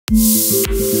Hi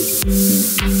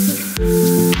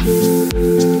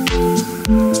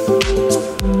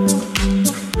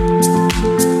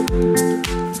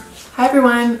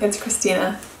everyone, it's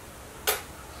Christina.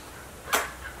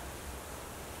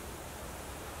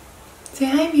 Say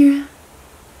hi, Mira.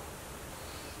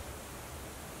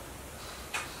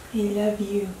 I love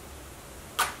you.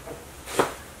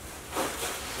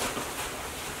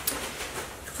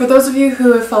 For those of you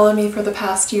who have followed me for the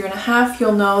past year and a half,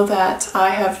 you'll know that I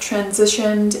have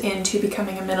transitioned into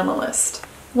becoming a minimalist.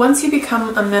 Once you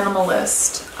become a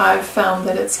minimalist, I've found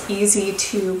that it's easy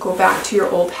to go back to your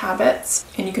old habits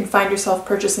and you can find yourself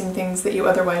purchasing things that you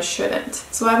otherwise shouldn't.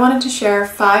 So I wanted to share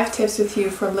 5 tips with you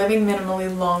for living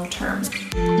minimally long term.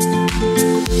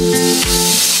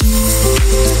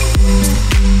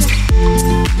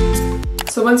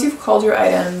 So once you've called your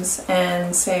items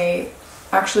and say,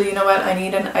 actually, you know what, I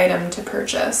need an item to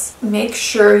purchase, make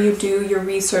sure you do your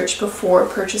research before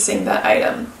purchasing that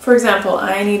item. For example,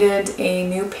 I needed a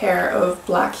new pair of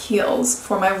black heels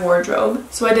for my wardrobe,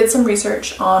 so I did some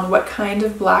research on what kind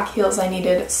of black heels I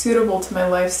needed suitable to my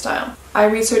lifestyle. I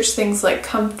researched things like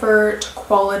comfort,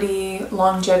 quality,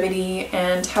 longevity,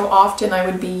 and how often I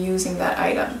would be using that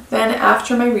item. Then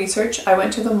after my research, I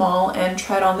went to the mall and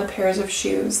tried on the pairs of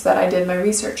shoes that I did my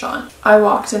research on. I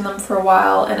walked in them for a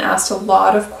while and asked a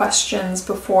lot of questions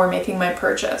before making my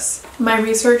purchase. My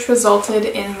research resulted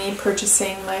in me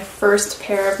purchasing my first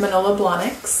pair of Manolo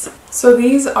Blahniks. So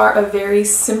these are a very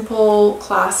simple,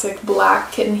 classic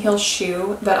black kitten heel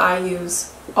shoe that I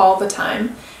use all the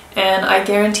time. And I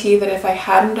guarantee that if I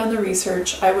hadn't done the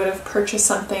research, I would have purchased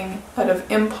something out of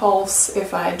impulse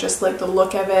if I just liked the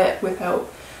look of it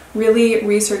without really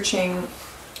researching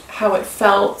how it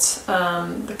felt,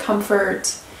 the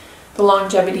comfort, the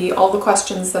longevity, all the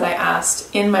questions that I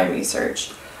asked in my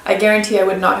research. I guarantee I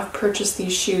would not have purchased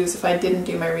these shoes if I didn't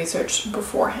do my research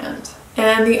beforehand.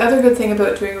 And the other good thing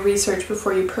about doing research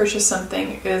before you purchase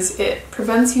something is it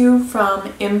prevents you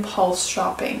from impulse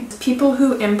shopping. People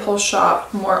who impulse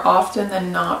shop more often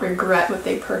than not regret what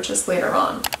they purchase later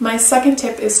on. My second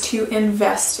tip is to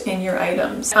invest in your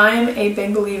items. I'm a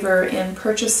big believer in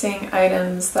purchasing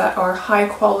items that are high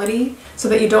quality so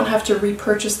that you don't have to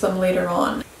repurchase them later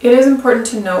on. It is important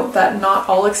to note that not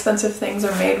all expensive things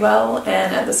are made well,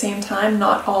 and at the same time,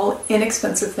 not all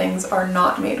inexpensive things are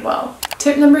not made well.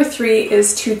 Tip number 3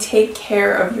 is to take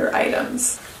care of your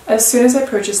items. As soon as I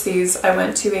purchased these, I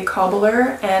went to a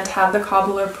cobbler and had the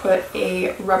cobbler put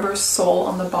a rubber sole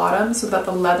on the bottom so that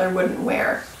the leather wouldn't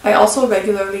wear. I also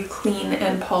regularly clean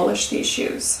and polish these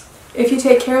shoes. If you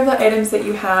take care of the items that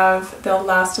you have, they'll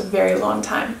last a very long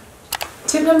time.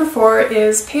 Tip number 4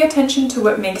 is pay attention to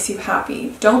what makes you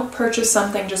happy. Don't purchase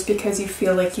something just because you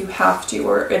feel like you have to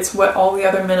or it's what all the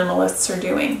other minimalists are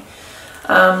doing.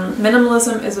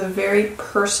 Minimalism is a very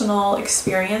personal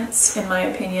experience, in my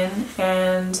opinion,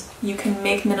 and you can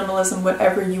make minimalism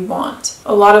whatever you want.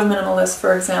 A lot of minimalists,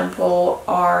 for example,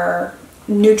 are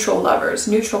neutral lovers,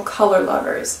 neutral color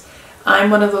lovers.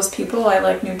 I'm one of those people. I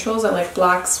like neutrals. I like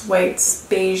blacks, whites,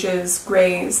 beiges,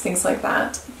 grays, things like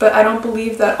that. But I don't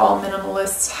believe that all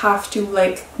minimalists have to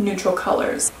like neutral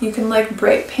colors. You can like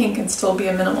bright pink and still be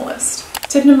a minimalist.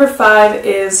 Tip number 5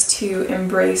 is to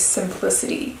embrace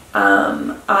simplicity.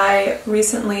 I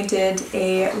recently did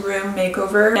a room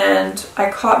makeover and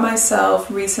I caught myself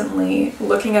recently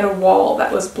looking at a wall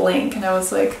that was blank and I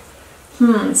was like,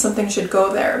 something should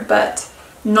go there. But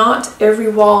not every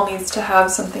wall needs to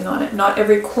have something on it. Not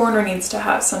every corner needs to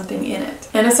have something in it.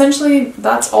 And essentially,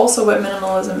 that's also what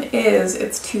minimalism is.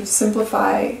 It's to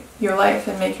simplify your life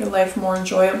and make your life more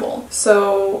enjoyable.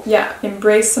 So yeah,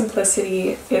 embrace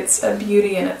simplicity. It's a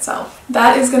beauty in itself.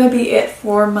 That is going to be it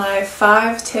for my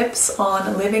 5 tips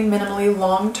on living minimally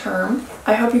long term.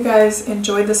 I hope you guys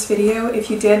enjoyed this video. If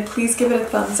you did, please give it a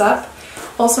thumbs up.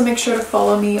 Also make sure to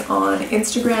follow me on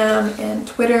Instagram and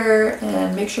Twitter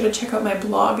and make sure to check out my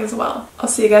blog as well. I'll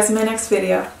see you guys in my next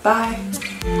video. Bye!